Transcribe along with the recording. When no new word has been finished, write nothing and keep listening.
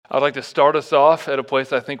I'd like to start us off at a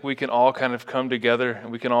place I think we can all kind of come together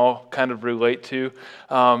and we can all kind of relate to,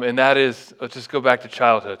 and that is, let's just go back to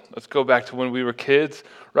childhood. Let's go back to when we were kids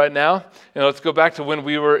right now, and let's go back to when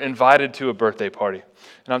we were invited to a birthday party.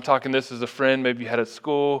 And I'm talking this as a friend, maybe you had at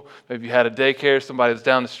school, maybe you had a daycare, somebody that's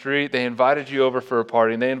down the street. They invited you over for a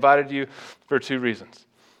party, and they invited you for two reasons.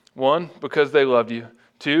 One, because they loved you.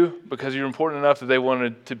 Two, because you're important enough that they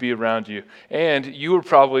wanted to be around you. And you were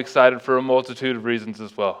probably excited for a multitude of reasons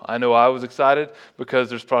as well. I know I was excited because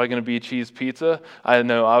there's probably going to be a cheese pizza. I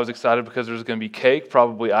know I was excited because there's going to be cake,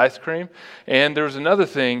 probably ice cream. And there was another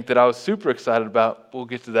thing that I was super excited about. We'll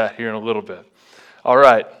get to that here in a little bit. All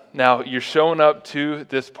right, now you're showing up to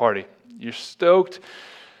this party. You're stoked.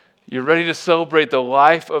 You're ready to celebrate the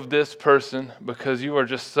life of this person because you are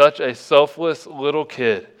just such a selfless little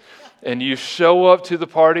kid. And you show up to the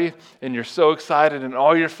party, and you're so excited, and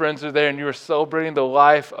all your friends are there, and you are celebrating the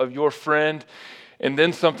life of your friend, and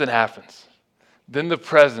then something happens. Then the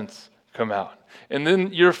presents come out. And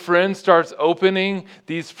then your friend starts opening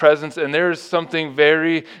these presents, and there's something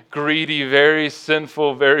very greedy, very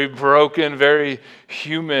sinful, very broken, very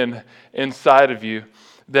human inside of you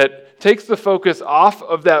that takes the focus off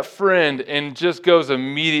of that friend and just goes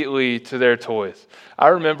immediately to their toys. I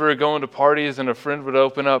remember going to parties and a friend would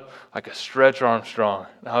open up like a Stretch Armstrong.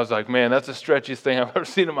 And I was like, man, that's the stretchiest thing I've ever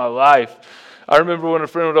seen in my life. I remember when a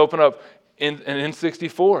friend would open up an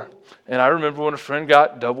N64. And I remember when a friend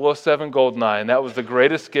got 007 GoldenEye. And that was the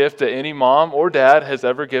greatest gift that any mom or dad has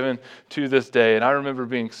ever given to this day. And I remember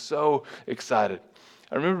being so excited.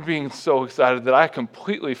 I remember being so excited that I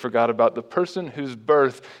completely forgot about the person whose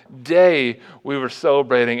birthday we were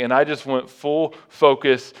celebrating, and I just went full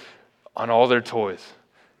focus on all their toys.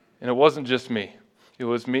 And it wasn't just me. It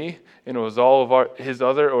was me, and it was all of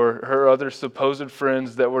her other supposed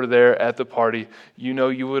friends that were there at the party. You know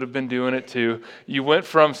you would have been doing it too. You went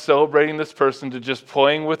from celebrating this person to just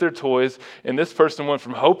playing with their toys, and this person went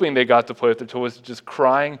from hoping they got to play with their toys to just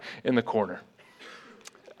crying in the corner.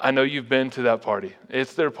 I know you've been to that party.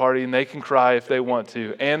 It's their party, and they can cry if they want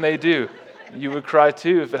to, and they do. You would cry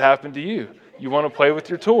too if it happened to you. You want to play with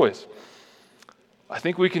your toys. I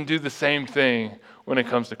think we can do the same thing when it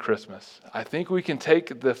comes to Christmas. I think we can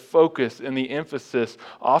take the focus and the emphasis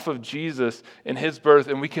off of Jesus and his birth,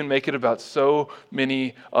 and we can make it about so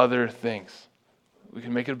many other things. We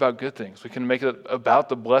can make it about good things. We can make it about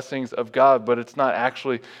the blessings of God, but it's not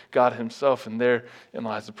actually God himself, and therein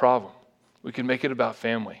lies the problem. We can make it about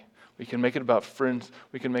family. We can make it about friends.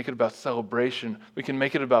 We can make it about celebration. We can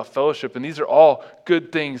make it about fellowship. And these are all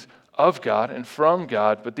good things of God and from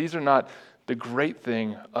God, but these are not the great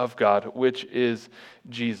thing of God, which is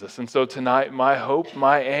Jesus. And so tonight, my hope,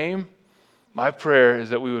 my aim, my prayer is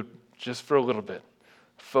that we would, just for a little bit,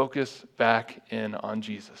 focus back in on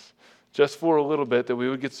Jesus. Just for a little bit, that we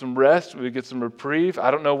would get some rest, we would get some reprieve. I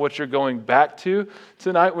don't know what you're going back to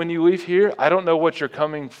tonight when you leave here. I don't know what you're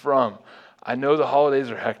coming from. I know the holidays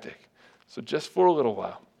are hectic. So just for a little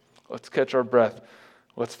while, let's catch our breath.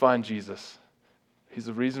 Let's find Jesus. He's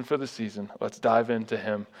the reason for the season. Let's dive into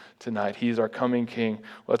him tonight. He's our coming King.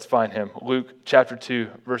 Let's find him. Luke chapter 2,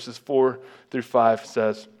 verses 4 through 5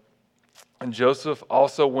 says, "And Joseph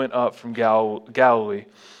also went up from Galilee,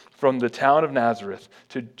 from the town of Nazareth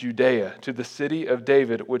to Judea, to the city of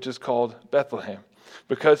David, which is called Bethlehem,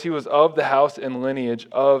 because he was of the house and lineage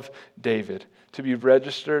of David, to be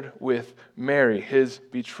registered with Mary, his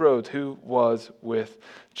betrothed, who was with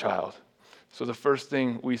child." So the first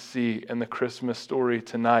thing we see in the Christmas story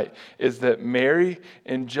tonight is that Mary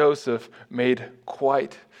and Joseph made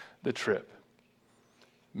quite the trip.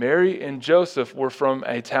 Mary and Joseph were from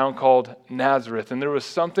a town called Nazareth, and there was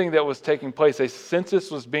something that was taking place. A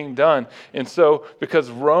census was being done, and so because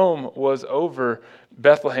Rome was over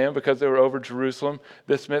Bethlehem, because they were over Jerusalem,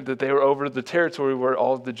 this meant that they were over the territory where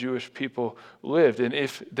all of the Jewish people lived. And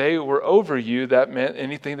if they were over you, that meant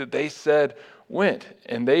anything that they said went.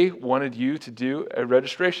 And they wanted you to do a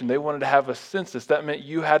registration. They wanted to have a census. That meant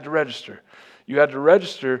you had to register. You had to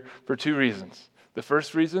register for two reasons. The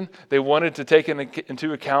first reason, they wanted to take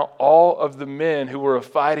into account all of the men who were of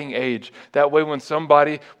fighting age. That way, when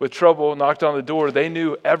somebody with trouble knocked on the door, they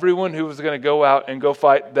knew everyone who was going to go out and go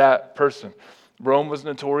fight that person. Rome was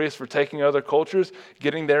notorious for taking other cultures,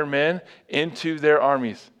 getting their men into their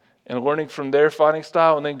armies, and learning from their fighting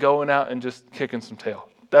style, and then going out and just kicking some tail.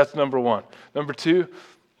 That's number one. Number two,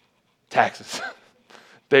 taxes.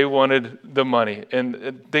 They wanted the money,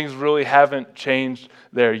 and things really haven't changed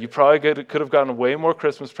there. You probably could have gotten way more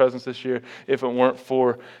Christmas presents this year if it weren't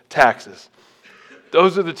for taxes.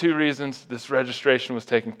 Those are the two reasons this registration was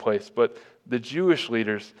taking place. But the Jewish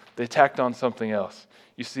leaders, they tacked on something else.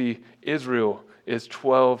 You see, Israel is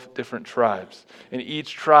 12 different tribes. And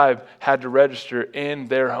each tribe had to register in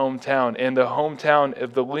their hometown. And the hometown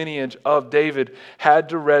of the lineage of David had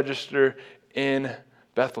to register in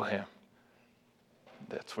Bethlehem.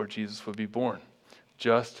 That's where Jesus would be born,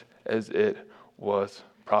 just as it was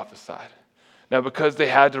prophesied. Now, because they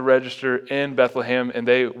had to register in Bethlehem and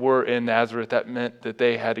they were in Nazareth, that meant that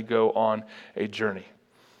they had to go on a journey.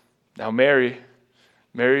 Now,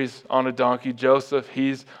 Mary's on a donkey. Joseph,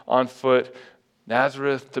 he's on foot.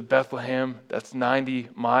 Nazareth to Bethlehem, that's 90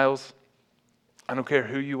 miles. I don't care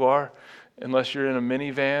who you are, unless you're in a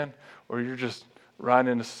minivan or you're just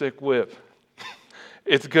riding a sick whip.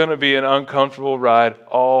 It's going to be an uncomfortable ride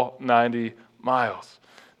all 90 miles.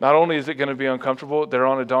 Not only is it going to be uncomfortable, they're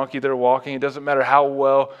on a donkey, they're walking. It doesn't matter how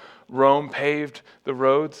well Rome paved the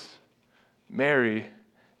roads. Mary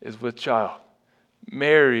is with child.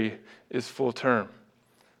 Mary is full term.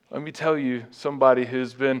 Let me tell you, somebody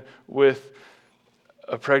who's been with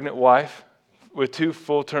a pregnant wife with 2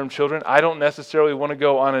 full-term children, I don't necessarily want to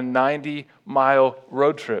go on a 90-mile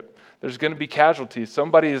road trip. There's going to be casualties.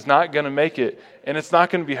 Somebody is not going to make it, and it's not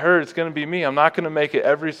going to be her, it's going to be me. I'm not going to make it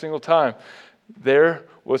every single time. There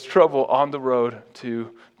was trouble on the road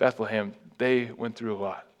to Bethlehem. They went through a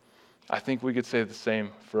lot. I think we could say the same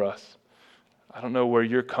for us. I don't know where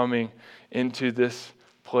you're coming into this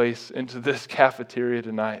place, into this cafeteria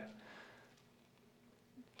tonight.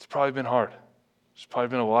 It's probably been hard. There's probably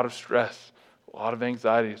been a lot of stress, a lot of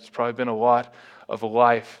anxiety. It's probably been a lot of a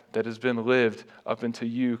life that has been lived up into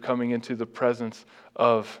you coming into the presence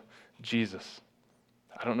of Jesus.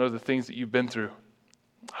 I don't know the things that you've been through.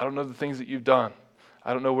 I don't know the things that you've done.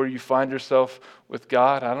 I don't know where you find yourself with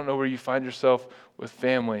God. I don't know where you find yourself with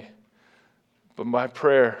family. But my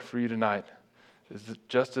prayer for you tonight is that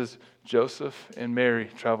just as Joseph and Mary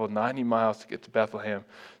traveled 90 miles to get to Bethlehem,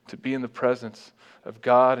 to be in the presence of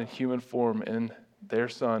God in human form and their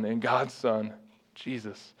Son and God's Son,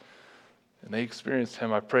 Jesus, and they experienced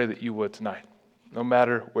Him, I pray that you would tonight, no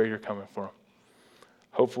matter where you're coming from.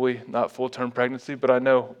 Hopefully not full-term pregnancy, but I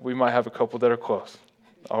know we might have a couple that are close.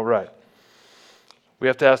 All right. We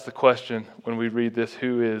have to ask the question when we read this,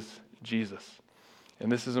 who is Jesus?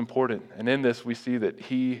 And this is important. And in this, we see that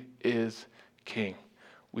He is King.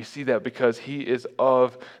 We see that because He is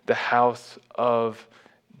of the house of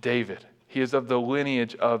David. He is of the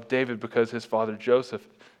lineage of David because his father Joseph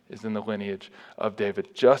is in the lineage of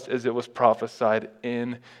David, just as it was prophesied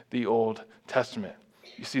in the Old Testament.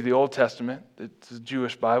 You see, the Old Testament, it's a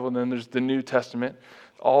Jewish Bible, and then there's the New Testament.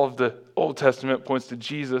 All of the Old Testament points to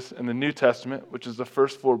Jesus, and the New Testament, which is the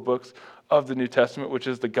first 4 books of the New Testament, which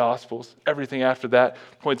is the Gospels. Everything after that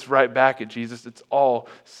points right back at Jesus. It's all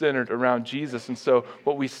centered around Jesus. And so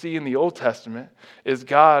what we see in the Old Testament is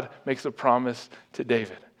God makes a promise to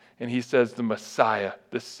David. And He says the Messiah,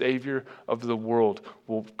 the Savior of the world,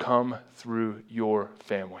 will come through your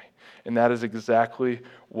family. And that is exactly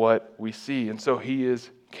what we see. And so He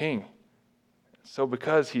is King. So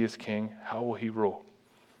because He is King, how will He rule?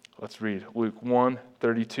 Let's read Luke 1,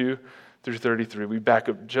 32 through 33. We back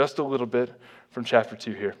up just a little bit from chapter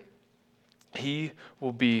 2 here. He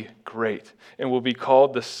will be great and will be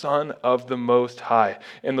called the Son of the Most High.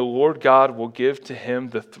 And the Lord God will give to Him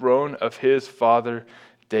the throne of His father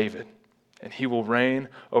David. And He will reign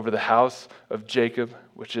over the house of Jacob,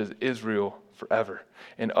 which is Israel, forever.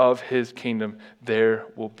 And of His kingdom there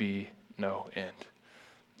will be no end.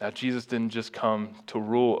 Now, Jesus didn't just come to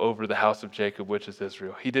rule over the house of Jacob, which is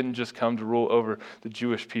Israel. He didn't just come to rule over the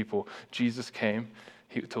Jewish people. Jesus came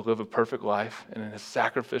to live a perfect life, and in His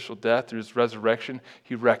sacrificial death, through His resurrection,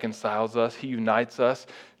 He reconciles us. He unites us,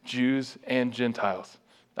 Jews and Gentiles.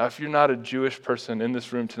 Now, if you're not a Jewish person in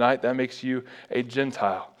this room tonight, that makes you a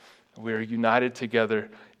Gentile. We are united together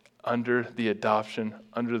under the adoption,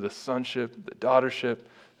 under the sonship, the daughtership,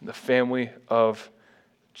 and the family of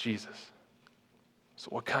Jesus. So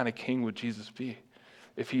what kind of king would Jesus be?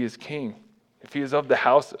 If He is king, if He is of the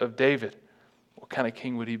house of David, what kind of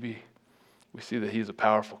king would He be? We see that He is a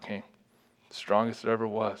powerful king, the strongest there ever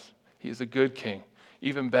was. He is a good king,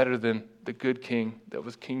 even better than the good king that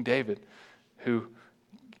was King David, who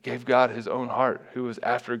gave God His own heart, who was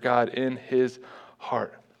after God in His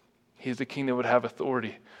heart. He is a king that would have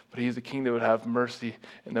authority, but He is a king that would have mercy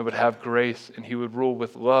and that would have grace, and He would rule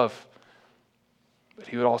with love, but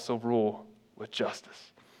He would also rule with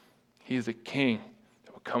justice. He is a king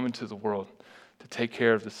that will come into the world to take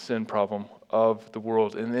care of the sin problem of the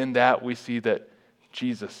world. And in that we see that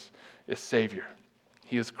Jesus is Savior.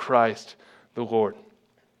 He is Christ the Lord.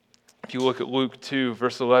 If you look at Luke 2,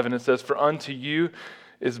 verse 11, it says, "For unto you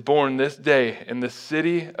is born this day in the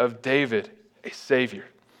city of David a Savior,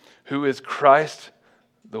 who is Christ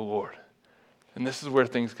the Lord." And this is where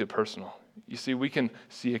things get personal. You see, we can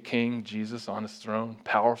see a king, Jesus, on his throne,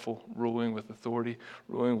 powerful, ruling with authority,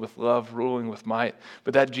 ruling with love, ruling with might.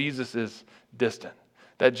 But that Jesus is distant.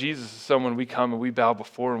 That Jesus is someone we come and we bow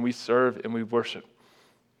before and we serve and we worship.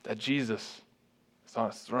 That Jesus is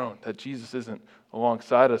on his throne. That Jesus isn't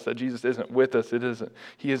alongside us. That Jesus isn't with us.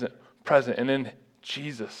 He isn't present. And in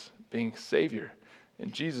Jesus being Savior,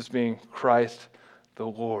 and Jesus being Christ the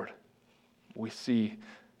Lord, we see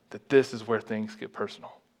that this is where things get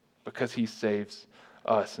personal, because he saves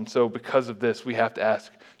us. And so because of this, we have to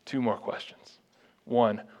ask two more questions.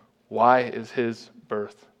 One, why is his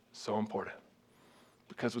birth so important?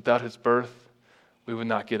 Because without his birth, we would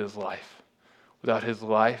not get his life. Without his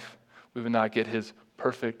life, we would not get his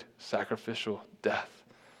perfect sacrificial death.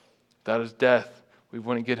 Without his death, we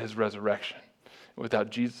wouldn't get his resurrection. And without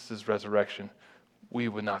Jesus' resurrection, we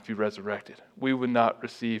would not be resurrected. We would not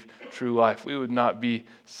receive true life. We would not be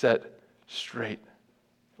set straight.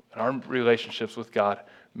 And our relationships with God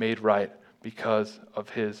made right because of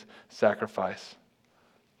his sacrifice.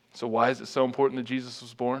 So why is it so important that Jesus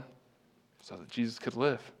was born? So that Jesus could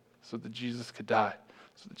live, so that Jesus could die,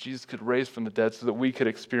 so that Jesus could raise from the dead, so that we could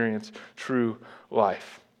experience true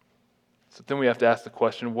life. So then we have to ask the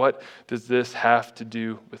question, what does this have to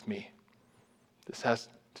do with me? This has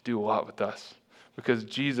to do a lot with us. Because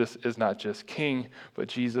Jesus is not just king, but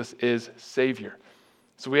Jesus is Savior.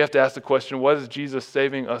 So we have to ask the question, what is Jesus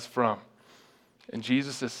saving us from? And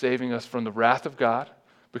Jesus is saving us from the wrath of God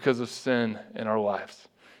because of sin in our lives.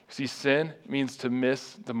 You see, sin means to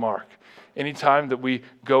miss the mark. Anytime that we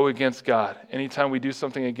go against God, anytime we do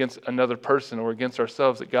something against another person or against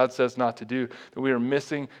ourselves that God says not to do, that we are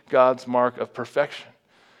missing God's mark of perfection.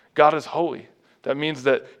 God is holy. That means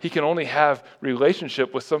that he can only have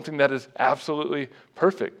relationship with something that is absolutely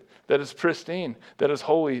perfect, that is pristine, that is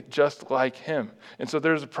holy, just like him. And so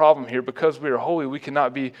there's a problem here. Because we are holy,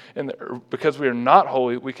 because we are not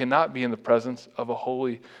holy, we cannot be in the presence of a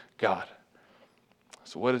holy God.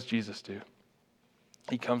 So what does Jesus do?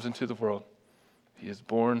 He comes into the world. He is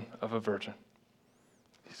born of a virgin.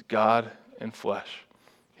 He's God in flesh.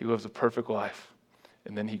 He lives a perfect life.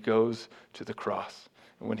 And then he goes to the cross.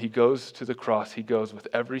 And when he goes to the cross, he goes with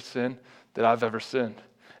every sin that I've ever sinned,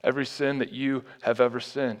 every sin that you have ever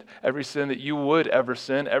sinned, every sin that you would ever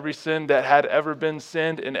sin, every sin that had ever been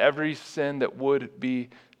sinned, and every sin that would be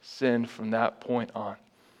sinned from that point on.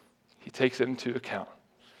 He takes it into account.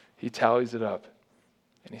 He tallies it up.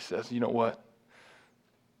 And he says, you know what?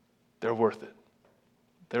 They're worth it.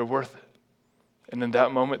 They're worth it. And in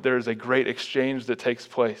that moment, there is a great exchange that takes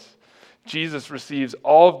place. Jesus receives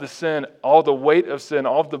all of the sin, all the weight of sin,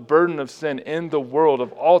 all of the burden of sin in the world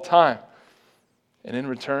of all time. And in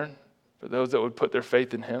return, for those that would put their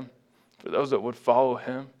faith in him, for those that would follow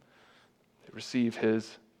him, they receive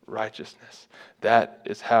his righteousness. That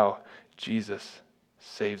is how Jesus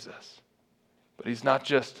saves us. But he's not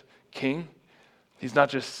just king. He's not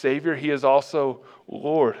just Savior. He is also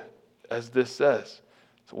Lord, as this says.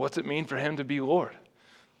 So what's it mean for him to be Lord?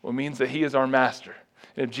 Well, it means that he is our master.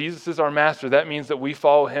 And if Jesus is our master, that means that we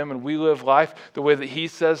follow him and we live life the way that he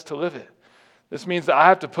says to live it. This means that I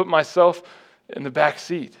have to put myself in the back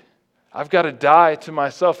seat. I've got to die to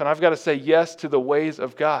myself, and I've got to say yes to the ways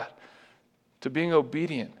of God, to being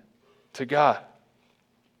obedient to God,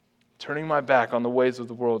 turning my back on the ways of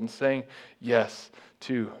the world and saying yes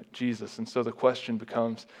to Jesus. And so the question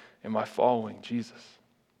becomes, am I following Jesus?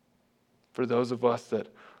 For those of us that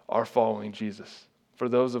are following Jesus, for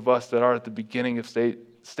those of us that are at the beginning of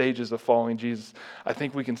stages of following Jesus, I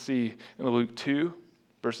think we can see in Luke 2,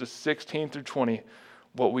 verses 16 through 20,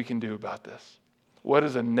 what we can do about this. What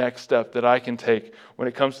is the next step that I can take when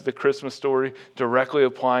it comes to the Christmas story, directly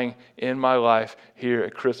applying in my life here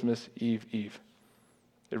at Christmas Eve?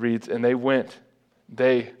 It reads, and they went,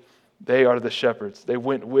 they are the shepherds. They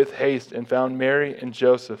went with haste and found Mary and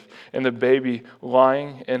Joseph and the baby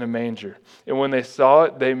lying in a manger. And when they saw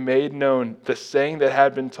it, they made known the saying that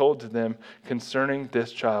had been told to them concerning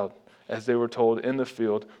this child, as they were told in the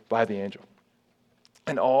field by the angel.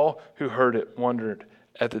 And all who heard it wondered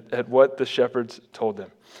at what the shepherds told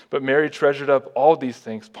them. But Mary treasured up all these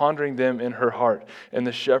things, pondering them in her heart. And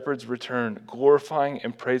the shepherds returned, glorifying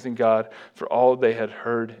and praising God for all they had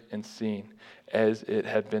heard and seen, as it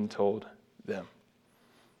had been told them.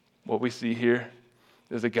 What we see here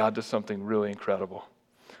is that God does something really incredible.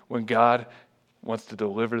 When God wants to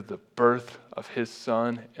deliver the birth of his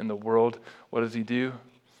son in the world, what does he do?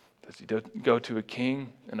 Does he go to a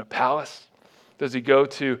king in a palace? Does he go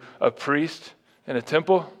to a priest in a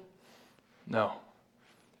temple? No.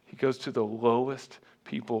 He goes to the lowest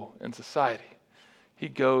people in society. He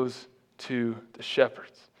goes to the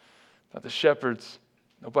shepherds. Now the shepherds,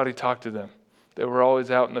 nobody talked to them. They were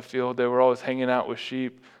always out in the field. They were always hanging out with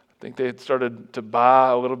sheep. I think they had started to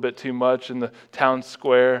baa a little bit too much in the town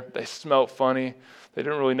square. They smelt funny. They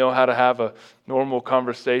didn't really know how to have a normal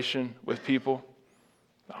conversation with people.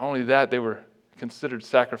 Not only that, they were considered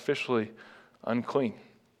sacrificially unclean.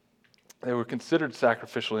 They were considered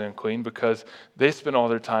sacrificially unclean because they spent all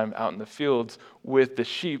their time out in the fields with the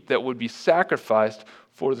sheep that would be sacrificed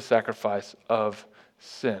for the sacrifice of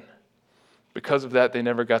sin. Because of that, they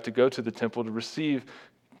never got to go to the temple to receive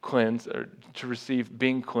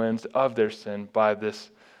being cleansed of their sin by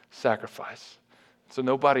this sacrifice. So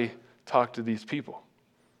nobody talked to these people.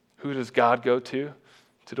 Who does God go to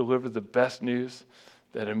deliver the best news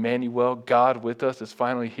that Emmanuel, God with us, is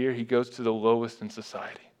finally here? He goes to the lowest in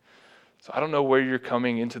society. So I don't know where you're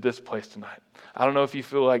coming into this place tonight. I don't know if you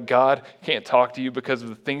feel like God can't talk to you because of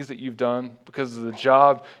the things that you've done, because of the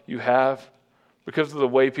job you have, because of the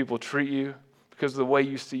way people treat you, because of the way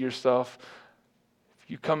you see yourself.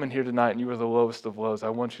 If you come in here tonight and you are the lowest of lows, I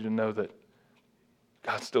want you to know that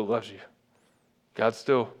God still loves you. God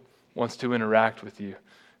still wants to interact with you.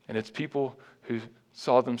 And it's people who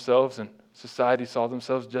saw themselves and society saw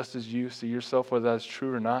themselves just as you see yourself, whether that's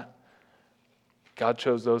true or not. God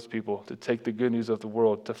chose those people to take the good news of the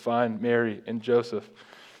world, to find Mary and Joseph,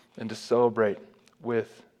 and to celebrate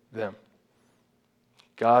with them.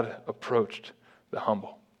 God approached the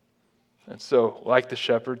humble. And so, like the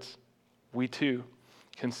shepherds, we too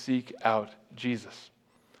can seek out Jesus.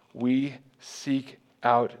 We seek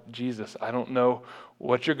out Jesus. I don't know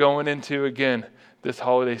what you're going into again this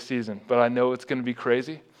holiday season, but I know it's going to be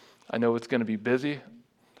crazy. I know it's going to be busy.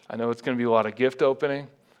 I know it's going to be a lot of gift opening.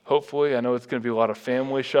 Hopefully, I know it's going to be a lot of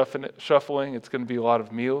family shuffling. It's going to be a lot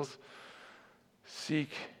of meals. Seek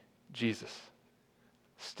Jesus.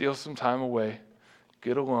 Steal some time away.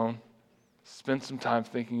 Get alone. Spend some time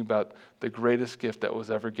thinking about the greatest gift that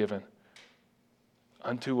was ever given.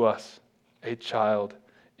 Unto us a child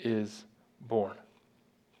is born.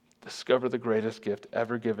 Discover the greatest gift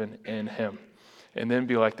ever given in him. And then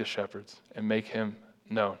be like the shepherds and make him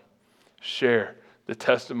known. Share the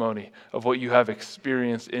testimony of what you have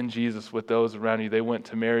experienced in Jesus with those around you. They went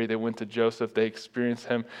to Mary, they went to Joseph, they experienced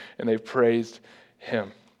him, and they praised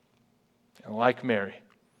him. And like Mary,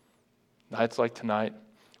 nights like tonight,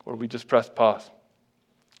 where we just press pause,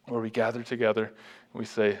 where we gather together and we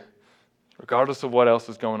say, regardless of what else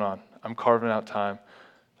is going on, I'm carving out time.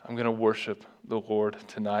 I'm going to worship the Lord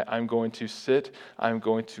tonight. I'm going to sit, I'm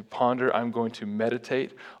going to ponder, I'm going to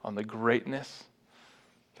meditate on the greatness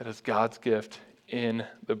that is God's gift in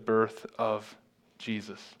the birth of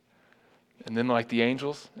Jesus. And then like the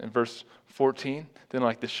angels in verse 14, then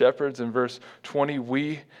like the shepherds in verse 20,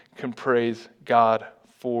 we can praise God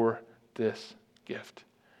for this gift.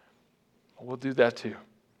 We'll do that too.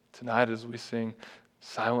 Tonight as we sing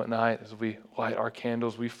Silent Night, as we light our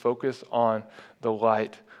candles, we focus on the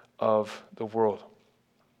light of the world.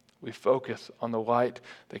 We focus on the light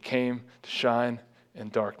that came to shine in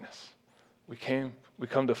darkness. We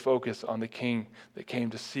come to focus on the King that came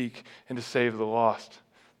to seek and to save the lost.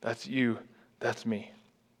 That's you, that's me.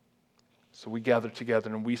 So we gather together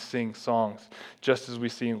and we sing songs, just as we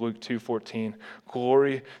see in Luke 2:14.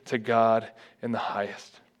 Glory to God in the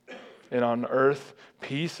highest, and on earth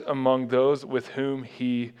peace among those with whom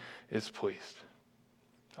he is pleased.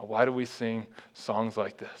 Now, why do we sing songs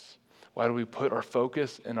like this? Why do we put our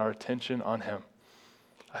focus and our attention on him?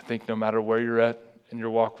 I think no matter where you're at in your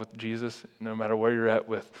walk with Jesus, no matter where you're at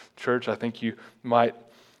with church, I think you might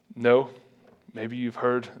know, maybe you've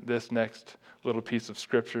heard this next little piece of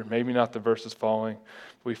scripture, maybe not the verses following,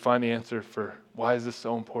 but we find the answer for why is this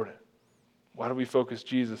so important? Why do we focus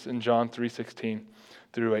Jesus in John 3:16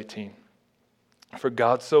 through 18? For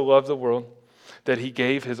God so loved the world that he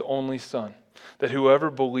gave his only Son, that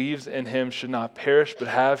whoever believes in him should not perish but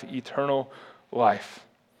have eternal life.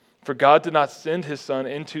 For God did not send his Son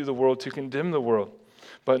into the world to condemn the world,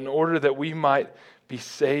 but in order that we might be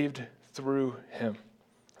saved through him.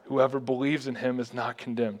 Whoever believes in him is not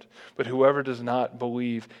condemned, but whoever does not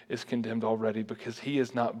believe is condemned already, because he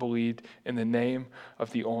has not believed in the name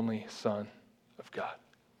of the only Son of God.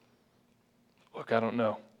 Look, I don't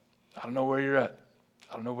know. I don't know where you're at.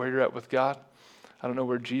 I don't know where you're at with God. I don't know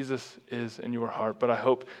where Jesus is in your heart, but I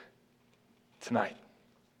hope tonight,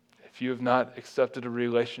 if you have not accepted a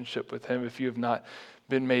relationship with him, if you have not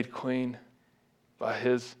been made clean by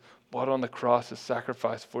his blood on the cross, his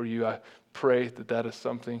sacrifice for you, I pray that that is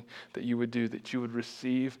something that you would do, that you would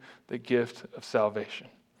receive the gift of salvation.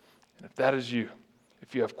 And if that is you,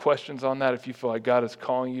 if you have questions on that, if you feel like God is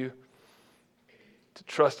calling you to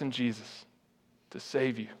trust in Jesus, to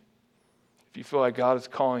save you, if you feel like God is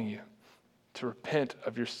calling you to repent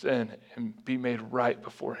of your sin and be made right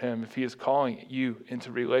before him, if he is calling you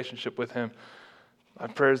into relationship with him, my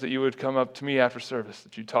prayer is that you would come up to me after service,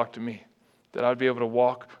 that you'd talk to me, that I'd be able to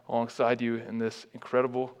walk alongside you in this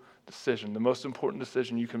incredible decision, the most important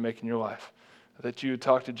decision you can make in your life, that you would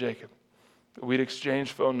talk to Jacob, that we'd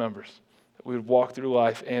exchange phone numbers, that we would walk through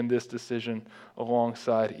life and this decision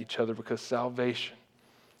alongside each other, because salvation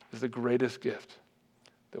is the greatest gift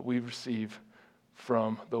that we receive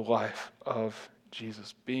from the life of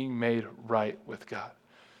Jesus, being made right with God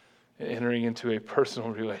and entering into a personal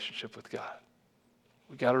relationship with God.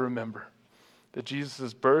 We got to remember that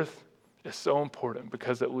Jesus' birth is so important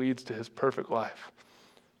because it leads to his perfect life.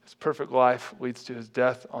 His perfect life leads to his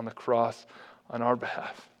death on the cross on our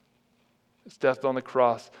behalf. His death on the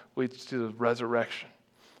cross leads to the resurrection.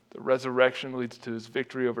 The resurrection leads to his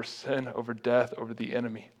victory over sin, over death, over the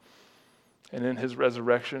enemy. And in his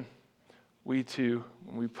resurrection, we too,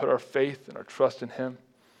 when we put our faith and our trust in him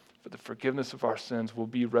for the forgiveness of our sins, will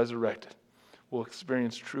be resurrected. We'll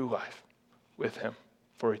experience true life with him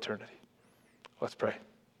for eternity. Let's pray.